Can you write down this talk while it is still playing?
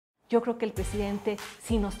yo creo que el presidente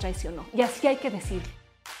sí nos traicionó. Y así hay que decirlo.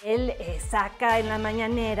 Él saca en la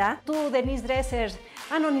mañanera, tú, Denise Dresser,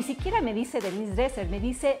 no, ni siquiera me dice Denise Dresser, me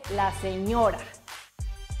dice la señora.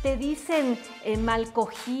 Te dicen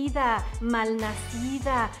malcogida,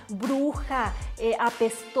 malnacida, bruja,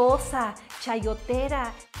 apestosa,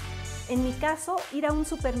 chayotera. En mi caso, ir a un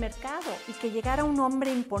supermercado y que llegara un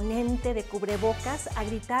hombre imponente de cubrebocas a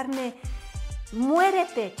gritarme,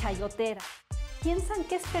 ¡muérete, chayotera! Piensan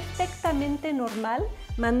que es perfectamente normal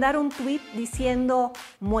mandar un tuit diciendo,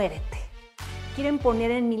 ¡muérete! Quieren poner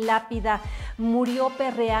en mi lápida, murió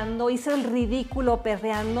perreando, hizo el ridículo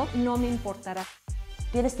perreando, no me importará.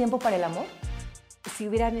 ¿Tienes tiempo para el amor? Si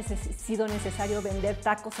hubiera sido necesario vender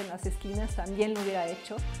tacos en las esquinas, también lo hubiera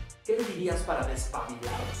hecho. ¿Qué le dirías para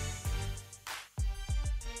despabilar?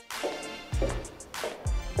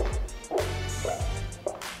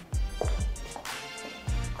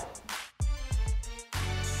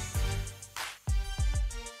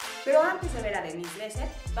 Pero antes de ver a Denise Dresser,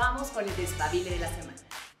 vamos con el despabile de la semana.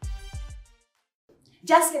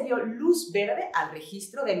 Ya se dio luz verde al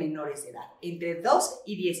registro de menores de edad, entre 2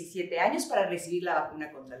 y 17 años para recibir la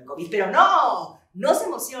vacuna contra el COVID. Pero no se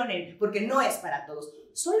emocionen, porque no es para todos,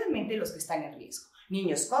 solamente los que están en riesgo.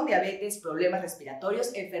 Niños con diabetes, problemas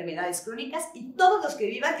respiratorios, enfermedades crónicas y todos los que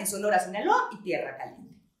vivan en Sonora, Sinaloa y Tierra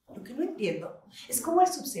Caliente. Lo que no entiendo es cómo el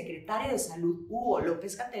subsecretario de Salud, Hugo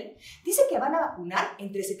López-Gatell, dice que van a vacunar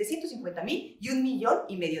entre 750,000 y 1,5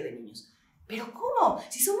 millones de niños. ¿Pero cómo?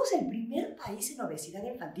 Si somos el primer país en obesidad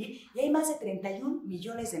infantil y hay más de 31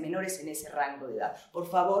 millones de menores en ese rango de edad. Por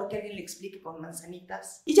favor, que alguien le explique con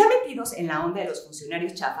manzanitas. Y ya metidos en la onda de los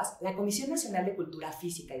funcionarios chafas, la Comisión Nacional de Cultura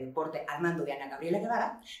Física y Deporte, al mando de Ana Gabriela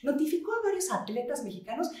Guevara, notificó a varios atletas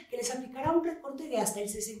mexicanos que les aplicará un recorte de hasta el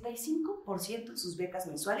 65% en sus becas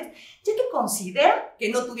mensuales, ya que considera que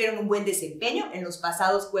no tuvieron un buen desempeño en los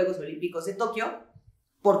pasados Juegos Olímpicos de Tokio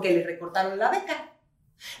porque les recortaron la beca.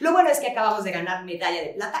 Lo bueno es que acabamos de ganar medalla de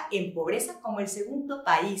plata en pobreza como el segundo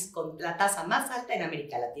país con la tasa más alta en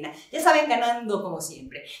América Latina. Ya saben, ganando como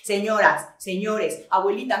siempre. Señoras, señores,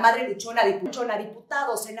 abuelita, madre luchona,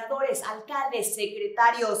 diputados, senadores, alcaldes,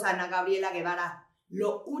 secretarios, Ana Gabriela Guevara.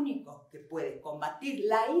 Lo único que puede combatir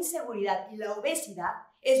la inseguridad y la obesidad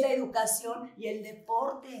es la educación y el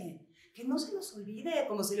deporte. Que no se nos olvide,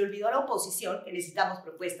 como se le olvidó a la oposición, que necesitamos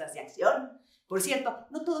propuestas de acción. Por cierto,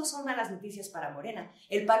 no todos son malas noticias para Morena.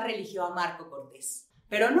 El PAN religió a Marco Cortés.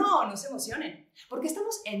 Pero no se emocionen, porque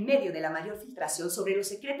estamos en medio de la mayor filtración sobre los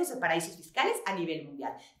secretos de paraísos fiscales a nivel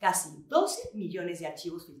mundial. Casi 12 millones de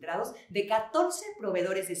archivos filtrados de 14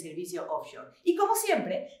 proveedores de servicio offshore. Y como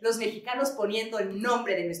siempre, los mexicanos poniendo el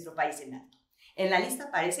nombre de nuestro país en alto. En la lista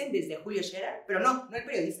aparecen desde Julio Scherer, pero no el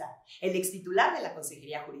periodista, el extitular de la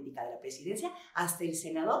Consejería Jurídica de la Presidencia, hasta el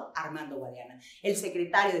senador Armando Guadiana, el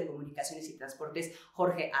secretario de Comunicaciones y Transportes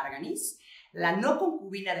Jorge Arganiz, la no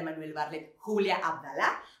concubina de Manuel Barlet, Julia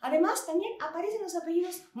Abdalá. Además, también aparecen los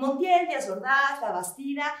apellidos Montiel, Díaz Ordaz, La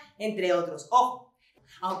Bastida, entre otros. Ojo,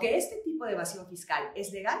 aunque este tipo de evasión fiscal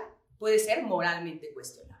es legal, puede ser moralmente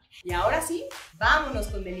cuestionable. Y ahora sí, vámonos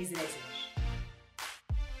con Denise Dresser.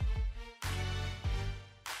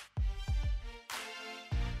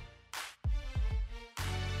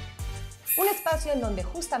 Un espacio en donde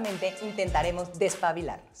justamente intentaremos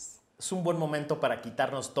despabilarnos. Es un buen momento para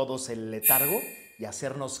quitarnos todos el letargo y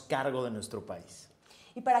hacernos cargo de nuestro país.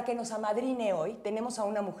 Y para que nos amadrine hoy, tenemos a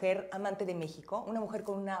una mujer amante de México, una mujer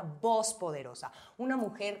con una voz poderosa, una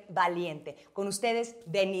mujer valiente. Con ustedes,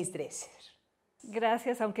 Denise Dresser.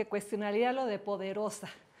 Gracias, aunque cuestionaría lo de poderosa.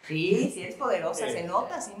 Sí, es poderosa, se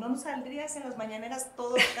nota, si no saldrías en las mañaneras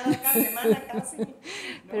cada semana casi. ¿No?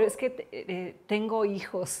 Pero es que tengo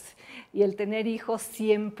hijos y el tener hijos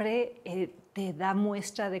siempre te da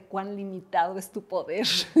muestra de cuán limitado es tu poder.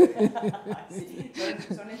 Sí,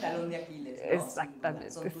 son el talón de Aquiles, ¿no? Exactamente,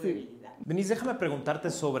 son tu debilidad. Denise, déjame preguntarte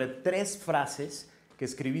sobre 3 frases que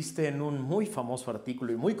escribiste en un muy famoso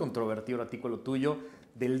artículo y muy controvertido artículo tuyo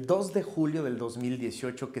del 2 de julio del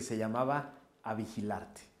 2018 que se llamaba A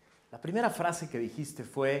vigilarte. La primera frase que dijiste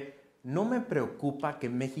fue: no me preocupa que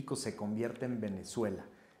México se convierta en Venezuela,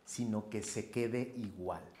 sino que se quede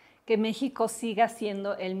igual. Que México siga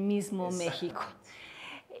siendo el mismo México.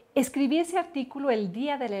 Escribí ese artículo el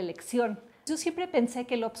día de la elección. Yo siempre pensé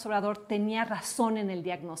que el observador tenía razón en el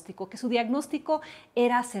diagnóstico, que su diagnóstico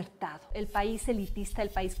era acertado. El país elitista,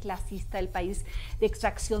 el país clasista, el país de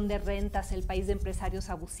extracción de rentas, el país de empresarios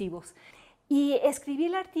abusivos. Y escribí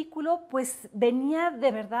el artículo, pues venía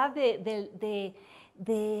de verdad de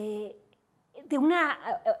una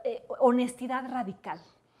honestidad radical,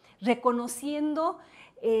 reconociendo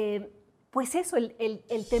pues eso,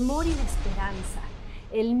 el temor y la esperanza,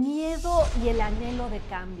 el miedo y el anhelo de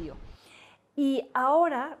cambio. Y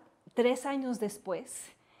ahora, 3 años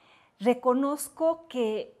después, reconozco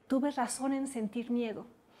que tuve razón en sentir miedo.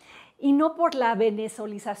 Y no por la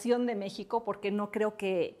venezolización de México, porque no creo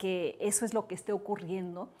que eso es lo que esté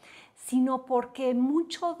ocurriendo, sino porque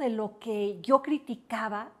mucho de lo que yo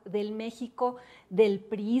criticaba del México, del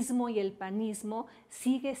priismo y el panismo,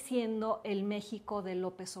 sigue siendo el México del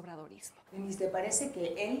López Obradorismo. ¿Te parece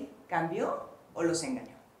que él cambió o los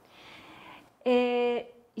engañó?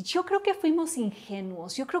 Yo creo que fuimos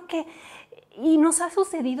ingenuos, y nos ha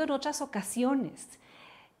sucedido en otras ocasiones.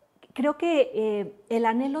 Creo que el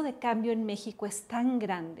anhelo de cambio en México es tan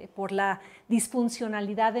grande por la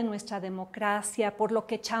disfuncionalidad de nuestra democracia, por lo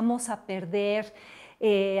que echamos a perder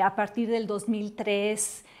a partir del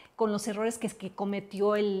 2003, con los errores que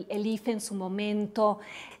cometió el IFE en su momento,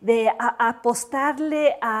 de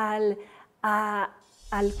apostarle al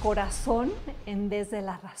corazón en vez de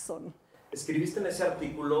la razón. Escribiste en ese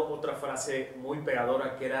artículo otra frase muy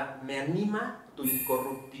pegadora que era: me anima tu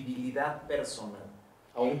incorruptibilidad personal.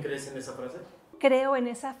 ¿Aún crees en esa frase? Creo en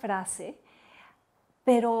esa frase,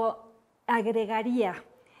 pero agregaría,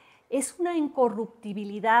 es una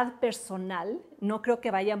incorruptibilidad personal. No creo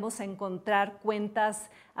que vayamos a encontrar cuentas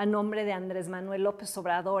a nombre de Andrés Manuel López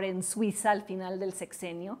Obrador en Suiza al final del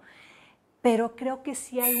sexenio, pero creo que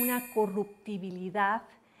sí hay una corruptibilidad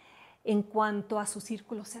en cuanto a su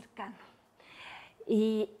círculo cercano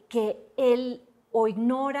y que él o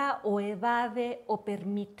ignora o evade o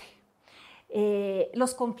permite.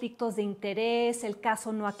 Los conflictos de interés, el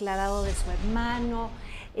caso no aclarado de su hermano,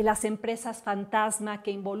 las empresas fantasma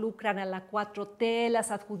que involucran a la 4T,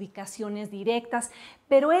 las adjudicaciones directas,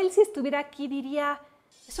 pero él, si estuviera aquí, diría: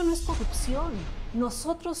 eso no es corrupción,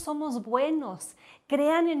 nosotros somos buenos,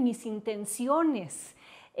 crean en mis intenciones.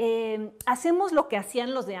 Hacemos lo que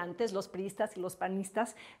hacían los de antes, los priistas y los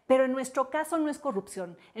panistas, pero en nuestro caso no es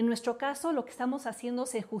corrupción. En nuestro caso lo que estamos haciendo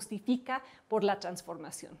se justifica por la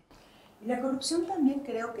transformación. Y la corrupción también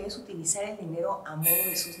creo que es utilizar el dinero a modo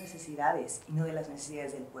de sus necesidades y no de las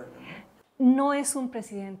necesidades del pueblo, ¿no? No es un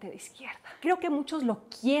presidente de izquierda. Creo que muchos lo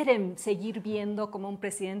quieren seguir viendo como un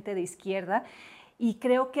presidente de izquierda, y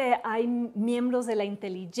creo que hay miembros de la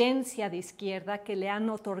inteligencia de izquierda que le han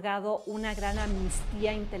otorgado una gran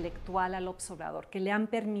amnistía intelectual al López Obrador, que le han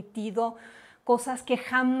permitido cosas que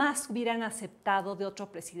jamás hubieran aceptado de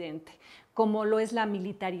otro presidente, como lo es la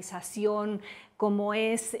militarización, como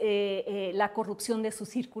es la corrupción de su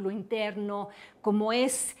círculo interno, como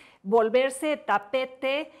es volverse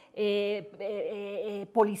tapete,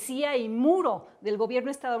 policía y muro del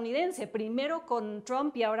gobierno estadounidense, primero con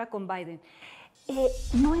Trump y ahora con Biden.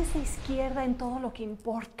 No es de izquierda en todo lo que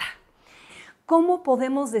importa. ¿Cómo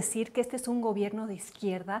podemos decir que este es un gobierno de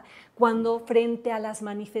izquierda cuando frente a las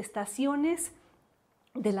manifestaciones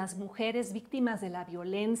de las mujeres víctimas de la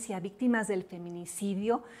violencia, víctimas del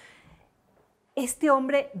feminicidio, este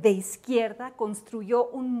hombre de izquierda construyó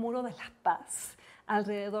un muro de la paz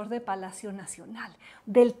alrededor de Palacio Nacional,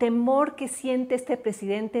 del temor que siente este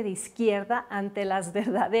presidente de izquierda ante las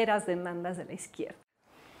verdaderas demandas de la izquierda?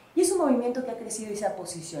 Y es un movimiento que ha crecido y se ha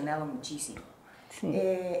posicionado muchísimo. Sí.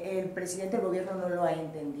 El presidente del gobierno no lo ha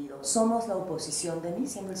entendido. Somos la oposición,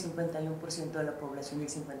 Denise, siendo el 51% de la población y el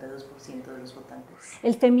 52% de los votantes.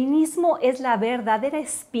 El feminismo es la verdadera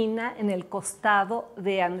espina en el costado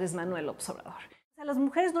de Andrés Manuel López Obrador. A las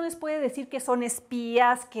mujeres no les puede decir que son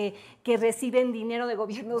espías, que reciben dinero de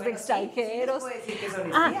gobiernos extranjeros. Sí, les puede decir que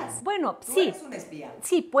son espías. Bueno, Tú sí. eres un espía.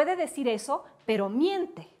 Sí, puede decir eso, pero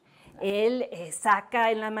miente. Él saca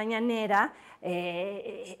en la mañanera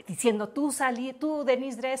diciendo: tú,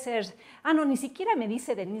 Denise Dresser. No, ni siquiera me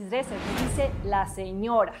dice Denise Dresser, me dice la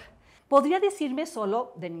señora. Podría decirme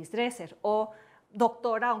solo Denise Dresser o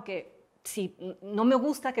doctora, aunque sí, no me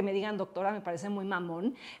gusta que me digan doctora, me parece muy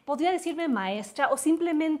mamón. Podría decirme maestra o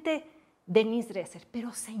simplemente Denise Dresser,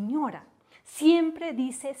 pero señora. Siempre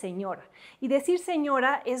dice señora. Y decir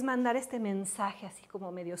señora es mandar este mensaje así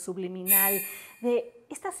como medio subliminal de: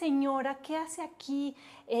 esta señora, ¿qué hace aquí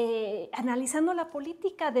analizando la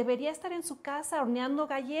política? Debería estar en su casa horneando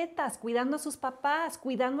galletas, cuidando a sus papás,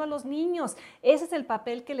 cuidando a los niños. Ese es el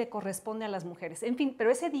papel que le corresponde a las mujeres. En fin, pero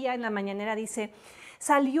ese día en la mañanera dice: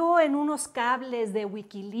 salió en unos cables de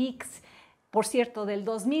Wikileaks, por cierto, del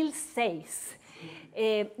 2006,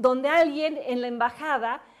 donde alguien en la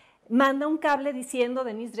embajada manda un cable diciendo: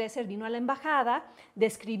 Denise Dresser vino a la embajada,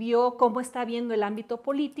 describió cómo está viendo el ámbito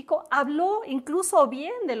político, habló incluso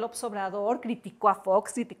bien de López Obrador, criticó a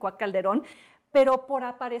Fox, criticó a Calderón, pero por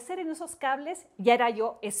aparecer en esos cables ya era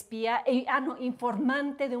yo espía,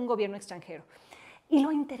 informante de un gobierno extranjero. Y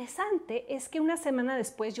lo interesante es que una semana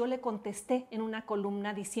después yo le contesté en una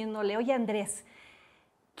columna diciéndole, oye Andrés,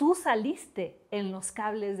 tú saliste en los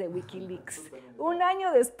cables de Wikileaks un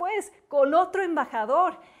año después con otro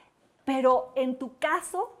embajador, pero en tu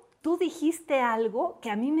caso tú dijiste algo que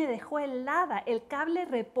a mí me dejó helada. El cable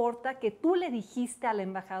reporta que tú le dijiste al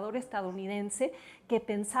embajador estadounidense que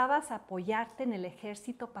pensabas apoyarte en el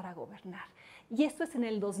ejército para gobernar. Y esto es en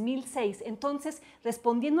el 2006. Entonces,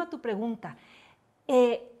 respondiendo a tu pregunta,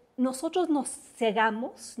 nosotros nos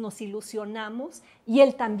cegamos, nos ilusionamos y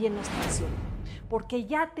él también nos traicionó, porque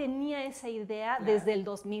ya tenía esa idea desde el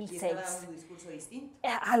 2006. Y estaba dando un discurso distinto.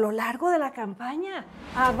 A lo largo de la campaña,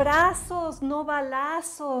 abrazos, no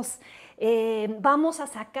balazos, vamos a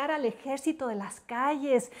sacar al ejército de las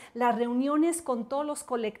calles, las reuniones con todos los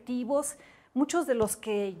colectivos, muchos de los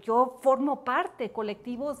que yo formo parte,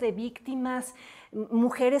 colectivos de víctimas,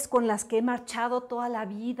 mujeres con las que he marchado toda la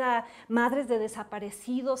vida, madres de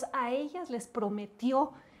desaparecidos, a ellas les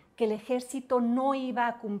prometió que el ejército no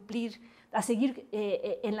iba a seguir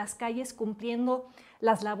en las calles cumpliendo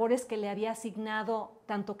las labores que le había asignado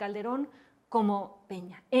tanto Calderón como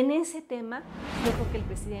Peña. En ese tema, yo creo que el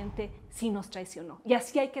presidente sí nos traicionó, y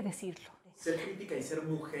así hay que decirlo. ¿Ser crítica y ser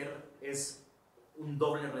mujer es un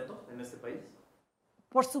doble reto en este país?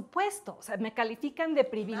 Por supuesto, o sea, me califican de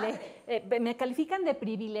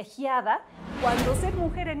privilegiada cuando ser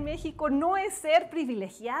mujer en México no es ser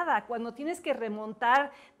privilegiada, cuando tienes que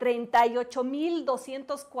remontar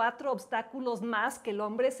 38,204 obstáculos más que el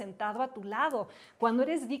hombre sentado a tu lado, cuando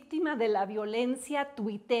eres víctima de la violencia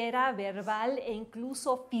tuitera, verbal e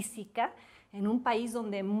incluso física, en un país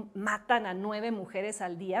donde matan a 9 mujeres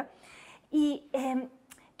al día. Y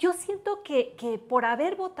yo siento que por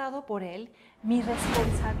haber votado por él, mi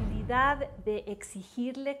responsabilidad de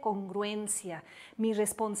exigirle congruencia, mi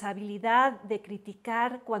responsabilidad de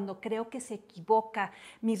criticar cuando creo que se equivoca,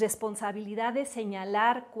 mi responsabilidad de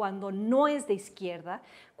señalar cuando no es de izquierda,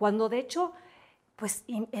 cuando de hecho pues,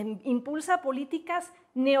 impulsa políticas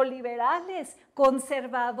neoliberales,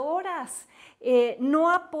 conservadoras,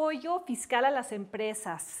 no apoyo fiscal a las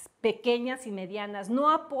empresas pequeñas y medianas,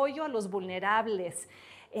 no apoyo a los vulnerables,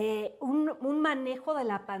 un manejo de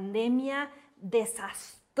la pandemia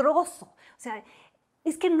desastroso. O sea,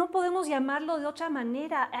 es que no podemos llamarlo de otra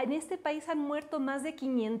manera. En este país han muerto más de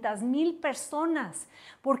 500,000 personas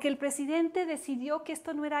porque el presidente decidió que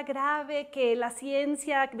esto no era grave, que la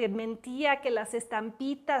ciencia mentía, que las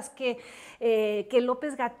estampitas, que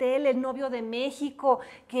López-Gatell, el novio de México,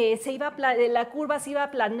 que la curva se iba a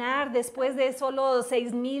aplanar después de solo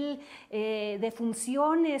 6,000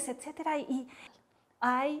 defunciones, etcétera. Y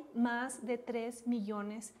hay más de 3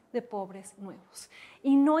 millones de pobres nuevos.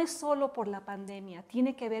 Y no es solo por la pandemia,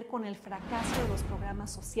 tiene que ver con el fracaso de los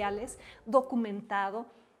programas sociales documentado,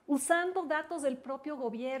 usando datos del propio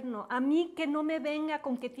gobierno. A mí que no me venga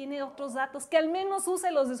con que tiene otros datos, que al menos use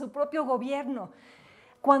los de su propio gobierno.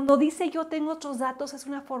 Cuando dice yo tengo otros datos es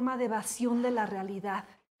una forma de evasión de la realidad.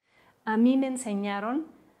 A mí me enseñaron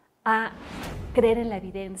a creer en la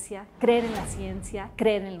evidencia, creer en la ciencia,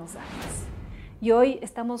 creer en los datos. Y hoy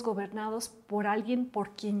estamos gobernados por alguien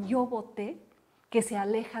por quien yo voté, que se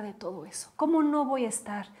aleja de todo eso. ¿Cómo no voy a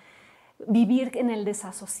vivir en el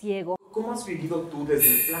desasosiego? ¿Cómo has vivido tú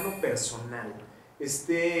desde el plano personal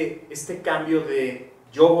este cambio de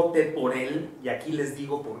yo voté por él y aquí les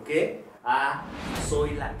digo por qué, a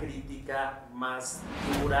soy la crítica más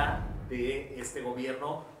dura de este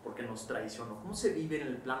gobierno porque nos traicionó? ¿Cómo se vive en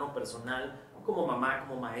el plano personal, como mamá,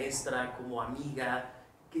 como maestra, como amiga?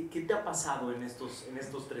 ¿Qué te ha pasado en estos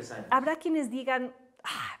 3 años? Habrá quienes digan,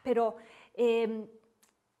 pero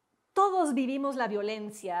todos vivimos la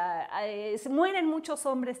violencia, mueren muchos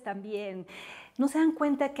hombres también. No se dan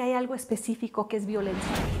cuenta que hay algo específico que es violencia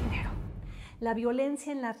de género. La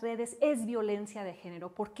violencia en las redes es violencia de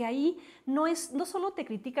género, porque ahí no solo te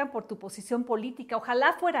critican por tu posición política,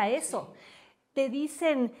 ojalá fuera eso. Te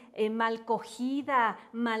dicen malcogida,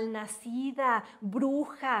 malnacida,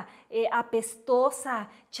 bruja, apestosa,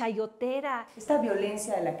 chayotera. ¿Esta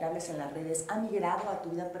violencia de la que hablas en las redes ha migrado a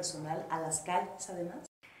tu vida personal, a las calles además?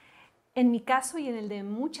 En mi caso y en el de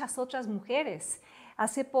muchas otras mujeres.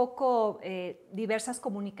 Hace poco diversas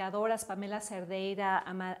comunicadoras, Pamela Cerdeira,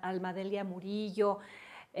 Almadelia Murillo,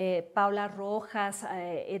 Paula Rojas,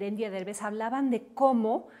 Erendia Derbez, hablaban de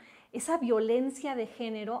cómo esa violencia de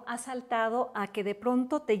género ha saltado a que de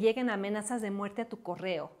pronto te lleguen amenazas de muerte a tu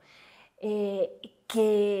correo,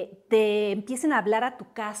 que te empiecen a hablar a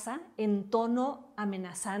tu casa en tono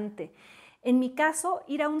amenazante. En mi caso,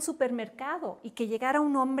 ir a un supermercado y que llegara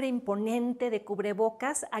un hombre imponente de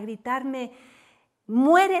cubrebocas a gritarme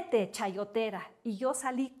muérete, chayotera. Y yo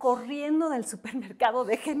salí corriendo del supermercado,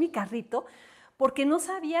 dejé mi carrito, porque no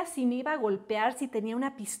sabía si me iba a golpear, si tenía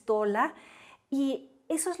una pistola, y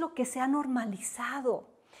eso es lo que se ha normalizado,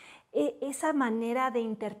 esa manera de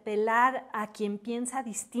interpelar a quien piensa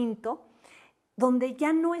distinto, donde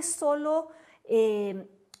ya no es solo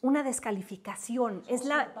una descalificación, es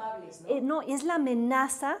la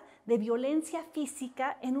amenaza de violencia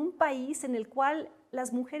física en un país en el cual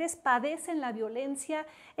las mujeres padecen la violencia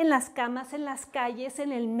en las camas, en las calles,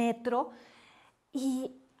 en el metro,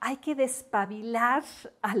 y hay que despabilar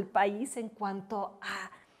al país en cuanto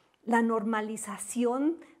a la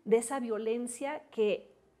normalización de esa violencia que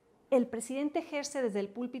el presidente ejerce desde el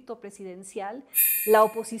púlpito presidencial, la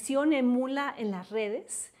oposición emula en las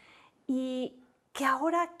redes, y que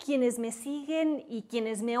ahora quienes me siguen y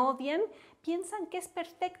quienes me odian piensan que es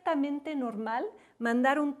perfectamente normal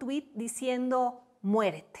mandar un tuit diciendo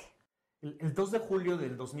muérete. El 2 de julio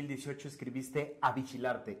del 2018 escribiste a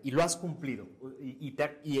vigilarte y lo has cumplido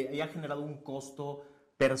y ha generado un costo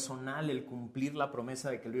personal el cumplir la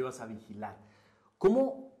promesa de que lo ibas a vigilar.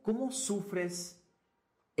 ¿Cómo sufres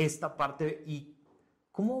esta parte y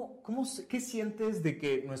qué sientes de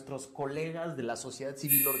que nuestros colegas de la sociedad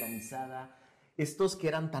civil organizada, estos que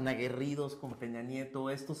eran tan aguerridos con Peña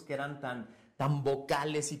Nieto, estos que eran tan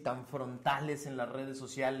vocales y tan frontales en las redes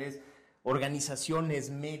sociales,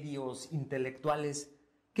 organizaciones, medios, intelectuales,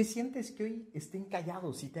 qué sientes que hoy estén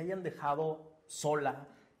callados y te hayan dejado sola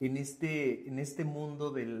en este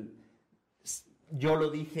mundo del yo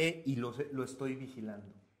lo dije y lo estoy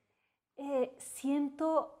vigilando?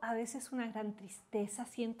 Siento a veces una gran tristeza,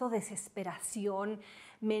 siento desesperación,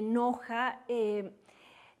 me enoja,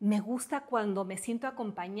 me gusta cuando me siento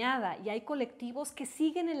acompañada y hay colectivos que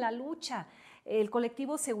siguen en la lucha. El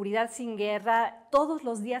colectivo Seguridad Sin Guerra todos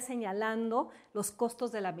los días señalando los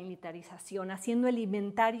costos de la militarización, haciendo el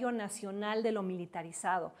inventario nacional de lo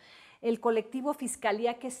militarizado. El colectivo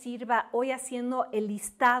Fiscalía que Sirva hoy haciendo el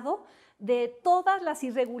listado de todas las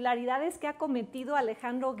irregularidades que ha cometido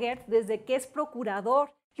Alejandro Gertz desde que es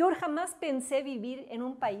procurador. Yo jamás pensé vivir en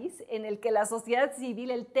un país en el que la sociedad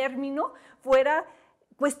civil, el término, fuera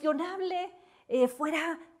cuestionable,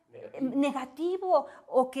 fuera negativo,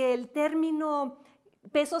 o que el término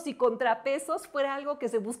pesos y contrapesos fuera algo que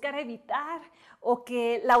se buscara evitar, o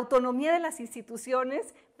que la autonomía de las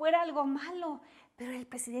instituciones fuera algo malo. Pero el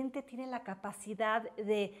presidente tiene la capacidad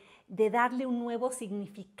de darle un nuevo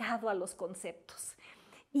significado a los conceptos.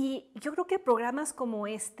 Y yo creo que programas como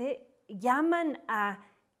este llaman a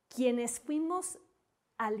quienes fuimos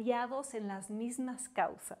aliados en las mismas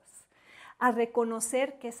causas a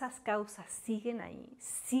reconocer que esas causas siguen ahí,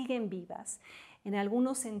 siguen vivas, en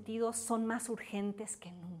algunos sentidos son más urgentes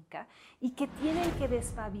que nunca y que tienen que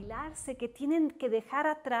despabilarse, que tienen que dejar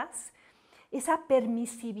atrás esa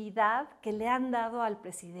permisividad que le han dado al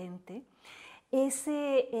presidente,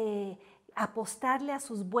 ese apostarle a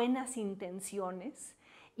sus buenas intenciones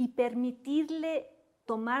y permitirle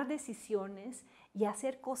tomar decisiones y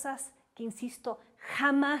hacer cosas que, insisto,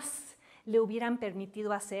 jamás le hubieran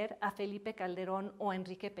permitido hacer a Felipe Calderón o a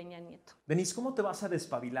Enrique Peña Nieto. Denise, ¿cómo te vas a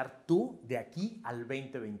despabilar tú de aquí al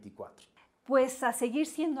 2024? Pues a seguir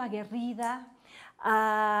siendo aguerrida,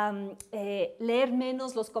 a leer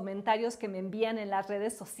menos los comentarios que me envían en las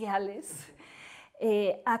redes sociales,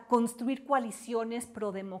 a construir coaliciones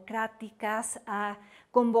prodemocráticas, a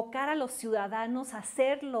convocar a los ciudadanos a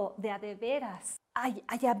hacerlo de a de veras,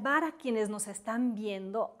 a llamar a quienes nos están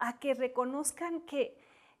viendo a que reconozcan que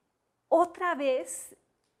otra vez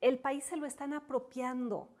el país se lo están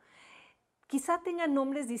apropiando. Quizá tengan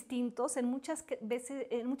nombres distintos, en muchas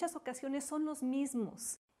ocasiones son los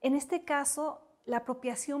mismos. En este caso, la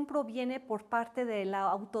apropiación proviene por parte de la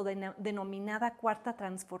autodenominada Cuarta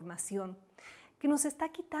Transformación, que nos está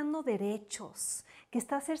quitando derechos, que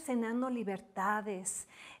está cercenando libertades,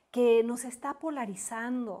 que nos está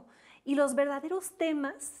polarizando. Y los verdaderos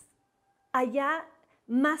temas,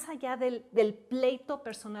 más allá del pleito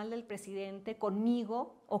personal del presidente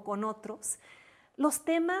conmigo o con otros, los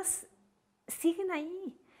temas siguen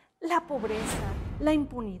ahí. La pobreza, la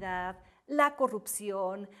impunidad, la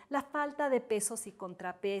corrupción, la falta de pesos y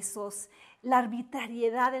contrapesos, la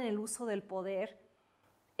arbitrariedad en el uso del poder.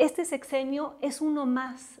 Este sexenio es uno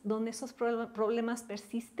más donde esos problemas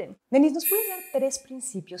persisten. Denise, ¿nos puedes dar 3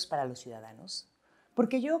 principios para los ciudadanos?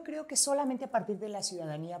 Porque yo creo que solamente a partir de la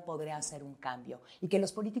ciudadanía podrá hacer un cambio y que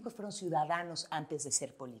los políticos fueron ciudadanos antes de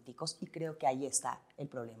ser políticos, y creo que ahí está el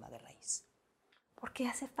problema de raíz. Porque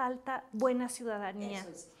hace falta buena ciudadanía.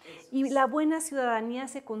 Y la buena ciudadanía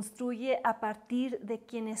se construye a partir de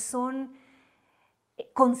quienes son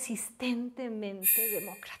consistentemente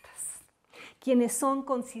demócratas, quienes son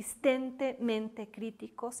consistentemente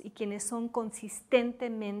críticos y quienes son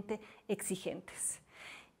consistentemente exigentes.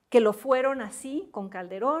 Que lo fueron así con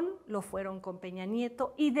Calderón, lo fueron con Peña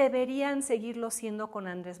Nieto y deberían seguirlo siendo con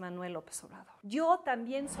Andrés Manuel López Obrador. Yo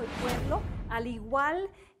también soy pueblo, al igual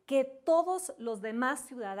que todos los demás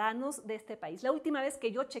ciudadanos de este país. La última vez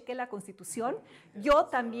que yo chequé la Constitución, yo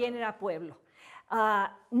también era pueblo.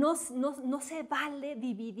 No se vale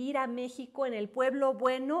dividir a México en el pueblo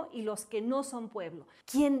bueno y los que no son pueblo.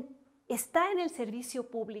 Quien está en el servicio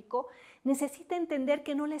público necesita entender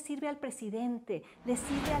que no le sirve al presidente, le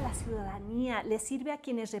sirve a la ciudadanía, le sirve a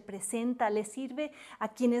quienes representa, le sirve a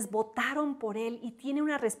quienes votaron por él y tiene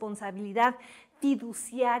una responsabilidad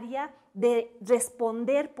fiduciaria de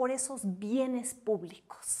responder por esos bienes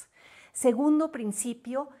públicos. Segundo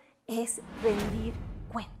principio es rendir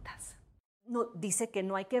cuentas. No, dice que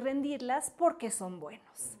no hay que rendirlas porque son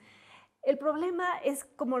buenos. El problema es,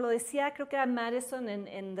 como lo decía, creo que era Madison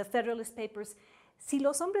en The Federalist Papers, si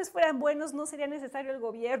los hombres fueran buenos no sería necesario el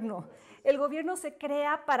gobierno. El gobierno se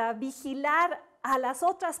crea para vigilar a las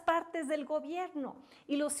otras partes del gobierno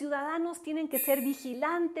y los ciudadanos tienen que ser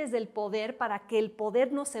vigilantes del poder para que el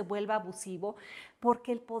poder no se vuelva abusivo,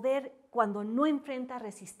 porque el poder, cuando no enfrenta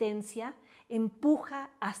resistencia,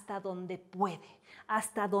 empuja hasta donde puede,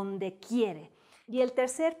 hasta donde quiere. Y el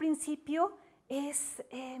tercer principio es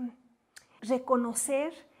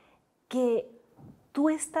reconocer que tú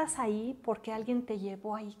estás ahí porque alguien te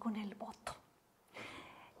llevó ahí con el voto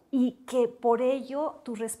y que por ello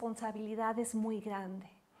tu responsabilidad es muy grande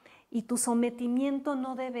y tu sometimiento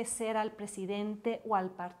no debe ser al presidente o al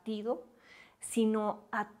partido, sino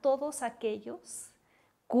a todos aquellos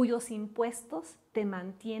cuyos impuestos te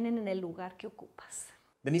mantienen en el lugar que ocupas.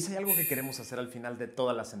 Denise, hay algo que queremos hacer al final de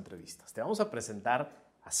todas las entrevistas. Te vamos a presentar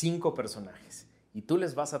a 5 personajes y tú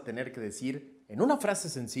les vas a tener que decir en una frase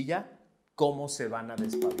sencilla cómo se van a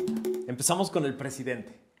despabilar. Empezamos con el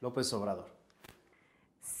presidente, López Obrador.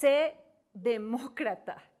 Sé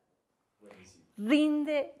demócrata,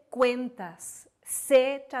 rinde cuentas,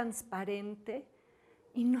 sé transparente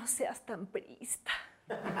y no seas tan priista.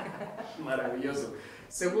 Maravilloso.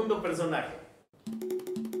 Segundo personaje,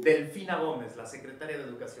 Delfina Gómez, la secretaria de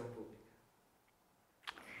Educación Pública.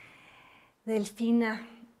 Delfina,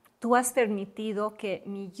 tú has permitido que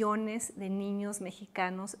millones de niños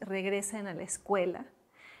mexicanos regresen a la escuela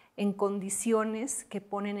en condiciones que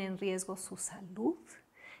ponen en riesgo su salud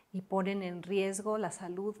y ponen en riesgo la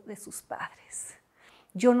salud de sus padres.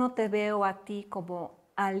 Yo no te veo a ti como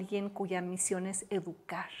alguien cuya misión es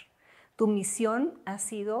educar. Tu misión ha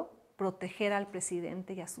sido proteger al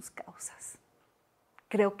presidente y a sus causas.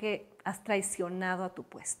 Creo que has traicionado a tu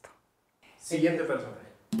puesto. Siguiente personaje.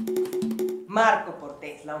 Marco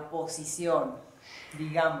Cortés, la oposición,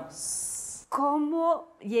 digamos.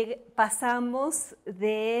 ¿Cómo pasamos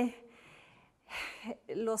de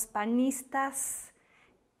los panistas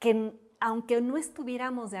que, aunque no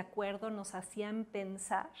estuviéramos de acuerdo, nos hacían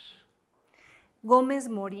pensar, Gómez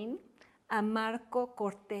Morín, a Marco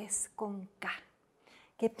Cortés con K,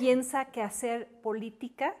 que piensa que hacer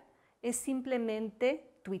política es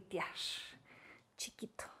simplemente tuitear?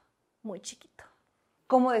 Chiquito, muy chiquito.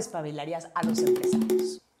 ¿Cómo despabilarías a los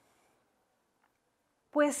empresarios?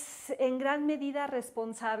 Pues en gran medida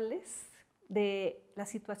responsables de la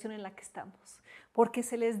situación en la que estamos, porque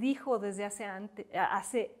se les dijo desde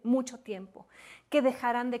hace mucho tiempo que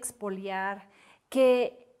dejaran de expoliar,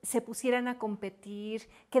 que se pusieran a competir,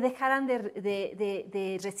 que dejaran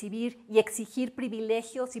de recibir y exigir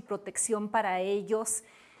privilegios y protección para ellos.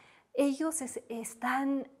 Ellos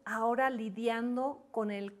están ahora lidiando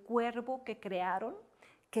con el cuervo que crearon,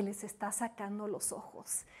 que les está sacando los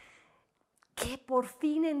ojos. Que por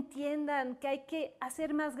fin entiendan que hay que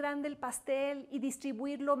hacer más grande el pastel y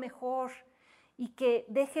distribuirlo mejor y que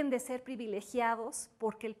dejen de ser privilegiados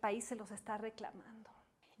porque el país se los está reclamando.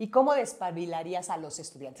 ¿Y cómo despabilarías a los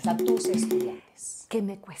estudiantes, a tus estudiantes? Que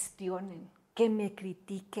me cuestionen, que me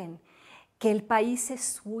critiquen, que el país es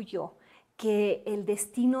suyo, que el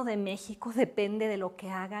destino de México depende de lo que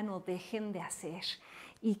hagan o dejen de hacer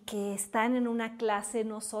y que están en una clase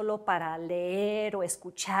no solo para leer o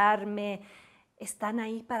escucharme, están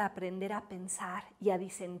ahí para aprender a pensar y a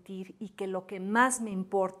disentir y que lo que más me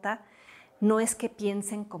importa no es que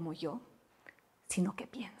piensen como yo, sino que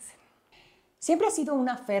piensen. Siempre has sido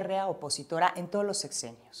una férrea opositora en todos los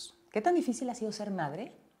sexenios. ¿Qué tan difícil ha sido ser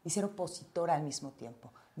madre y ser opositora al mismo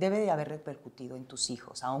tiempo? Debe de haber repercutido en tus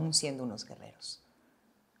hijos, aún siendo unos guerreros.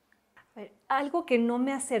 Algo que no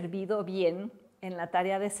me ha servido bien en la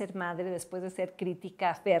tarea de ser madre, después de ser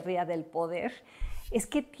crítica férrea del poder, es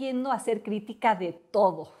que tiendo a ser crítica de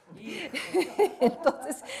todo.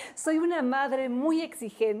 Entonces, soy una madre muy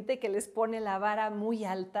exigente que les pone la vara muy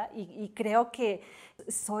alta y creo que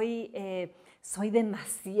soy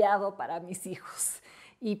demasiado para mis hijos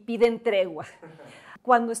y piden tregua.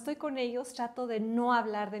 Cuando estoy con ellos trato de no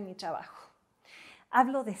hablar de mi trabajo.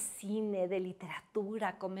 Hablo de cine, de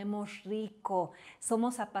literatura, comemos rico,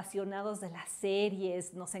 somos apasionados de las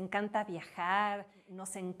series, nos encanta viajar,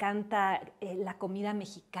 nos encanta la comida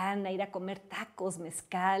mexicana, ir a comer tacos,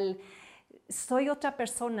 mezcal. Soy otra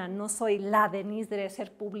persona, no soy la Denise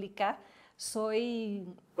Dresser pública, soy...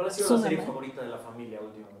 ¿Cuál ha sido la serie favorita de la familia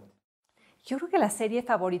últimamente? Yo creo que la serie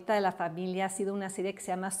favorita de la familia ha sido una serie que se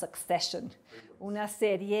llama Succession, una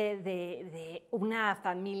serie de una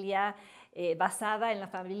familia basada en la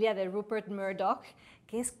familia de Rupert Murdoch,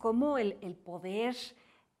 que es como el poder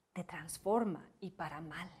te transforma y para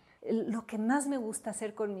mal. Lo que más me gusta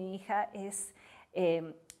hacer con mi hija es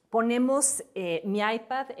ponemos mi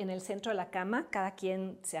iPad en el centro de la cama, cada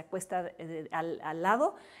quien se acuesta al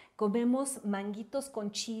lado, comemos manguitos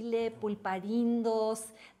con chile, pulparindos,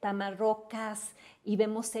 tamarrocas y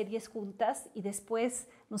vemos series juntas y después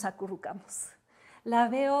nos acurrucamos. La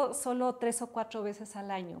veo solo 3 o 4 veces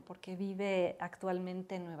al año porque vive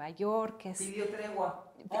actualmente en Nueva York. Pidió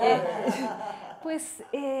tregua. Pues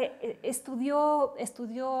estudió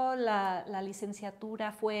la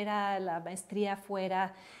licenciatura fuera, la maestría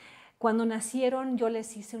fuera. Cuando nacieron yo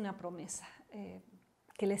les hice una promesa,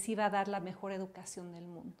 que les iba a dar la mejor educación del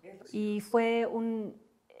mundo. Y fue un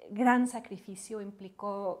gran sacrificio,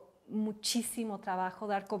 implicó muchísimo trabajo,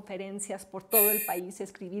 dar conferencias por todo el país,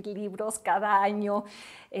 escribir libros cada año.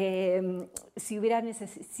 Si hubiera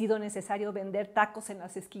sido necesario vender tacos en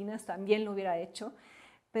las esquinas, también lo hubiera hecho,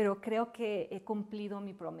 pero creo que he cumplido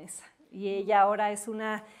mi promesa. Y ella ahora es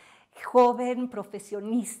una joven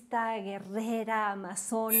profesionista, guerrera,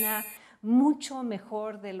 amazona, mucho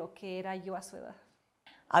mejor de lo que era yo a su edad.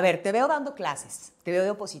 A ver, te veo dando clases, te veo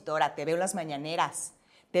de opositora, te veo en las mañaneras,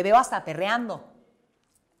 te veo hasta perreando.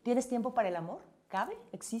 ¿Tienes tiempo para el amor? ¿Cabe?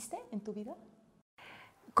 ¿Existe en tu vida?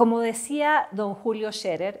 Como decía don Julio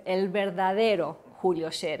Scherer, el verdadero Julio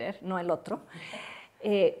Scherer, no el otro,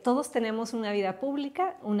 todos tenemos una vida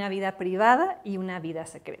pública, una vida privada y una vida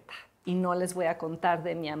secreta. Y no les voy a contar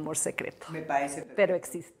de mi amor secreto. Me parece perfecto. Pero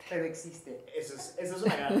existe. Pero existe. Esa es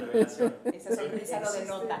una gran revelación. Esa sonrisa lo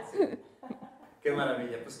denota. Qué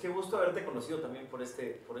maravilla. Pues qué gusto haberte conocido también por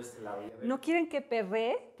este lado. No quieren que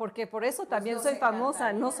perree, porque por eso también soy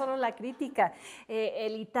famosa, no solo la crítica.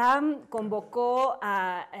 El ITAM convocó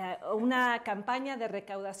a una campaña de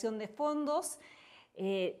recaudación de fondos.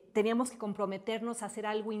 Teníamos que comprometernos a hacer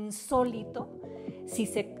algo insólito si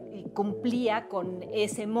se cumplía con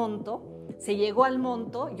ese monto. Se llegó al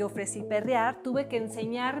monto, yo ofrecí perrear, tuve que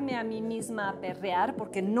enseñarme a mí misma a perrear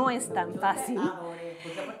porque no es tan fácil.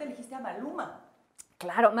 Porque aparte elegiste a Maluma.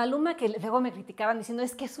 Claro, Maluma, que luego me criticaban diciendo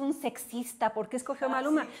es que es un sexista, ¿por qué escogió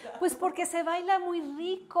Maluma? Sí, claro. Pues porque se baila muy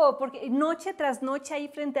rico, porque noche tras noche ahí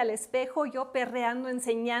frente al espejo yo perreando,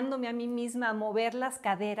 enseñándome a mí misma a mover las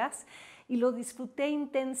caderas y lo disfruté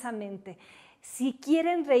intensamente. Si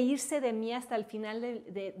quieren reírse de mí hasta el final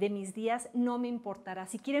de mis días, no me importará.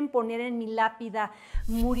 Si quieren poner en mi lápida,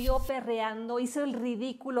 murió perreando, hizo el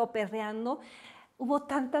ridículo perreando. Hubo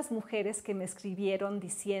tantas mujeres que me escribieron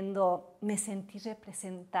diciendo, me sentí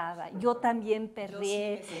representada, yo también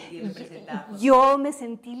perreé, yo me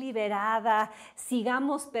sentí liberada,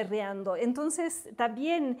 sigamos perreando. Entonces,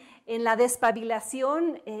 también en la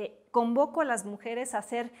despabilación convoco a las mujeres a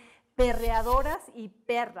ser perreadoras y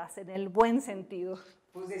perras, en el buen sentido.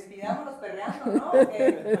 Pues despidámonos perreando, ¿no?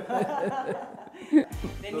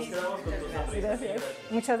 Nos quedamos con tus sonrisas. Gracias.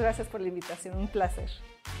 Muchas gracias por la invitación, un placer.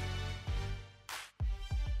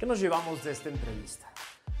 ¿Qué nos llevamos de esta entrevista?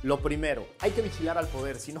 Lo primero, hay que vigilar al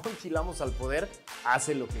poder. Si no vigilamos al poder,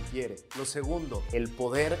 hace lo que quiere. Lo segundo, el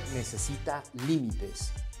poder necesita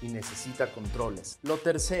límites y necesita controles. Lo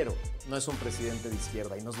tercero, no es un presidente de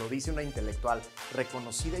izquierda y nos lo dice una intelectual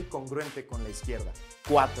reconocida y congruente con la izquierda.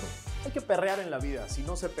 4, hay que perrear en la vida. Si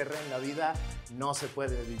no se perrea en la vida, no se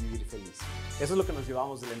puede vivir feliz. Eso es lo que nos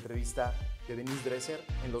llevamos de la entrevista de Denise Dresser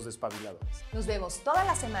en Los Despabiladores. Nos vemos todas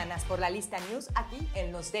las semanas por la lista News aquí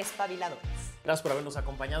en Los Despabiladores. Gracias por habernos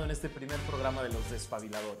acompañado en este primer programa de Los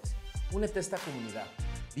Despabiladores. Únete a esta comunidad.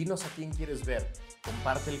 Dinos a quién quieres ver.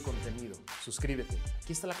 Comparte el contenido. Suscríbete.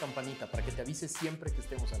 Aquí está la campanita para que te avise siempre que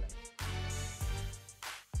estemos al aire.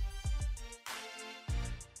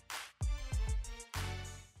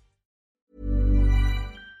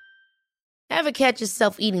 Ever catch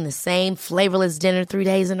yourself eating the same flavorless dinner 3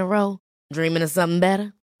 days in a row? Dreaming of something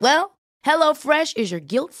better? Well, HelloFresh is your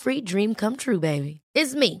guilt-free dream come true, baby.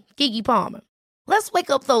 It's me, Keke Palmer. Let's wake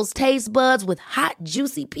up those taste buds with hot,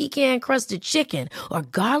 juicy pecan-crusted chicken or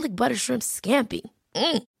garlic butter shrimp scampi.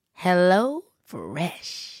 Hello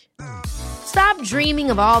Fresh. Stop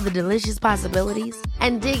dreaming of all the delicious possibilities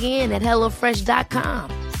and dig in at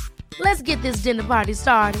HelloFresh.com. Let's get this dinner party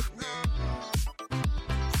started.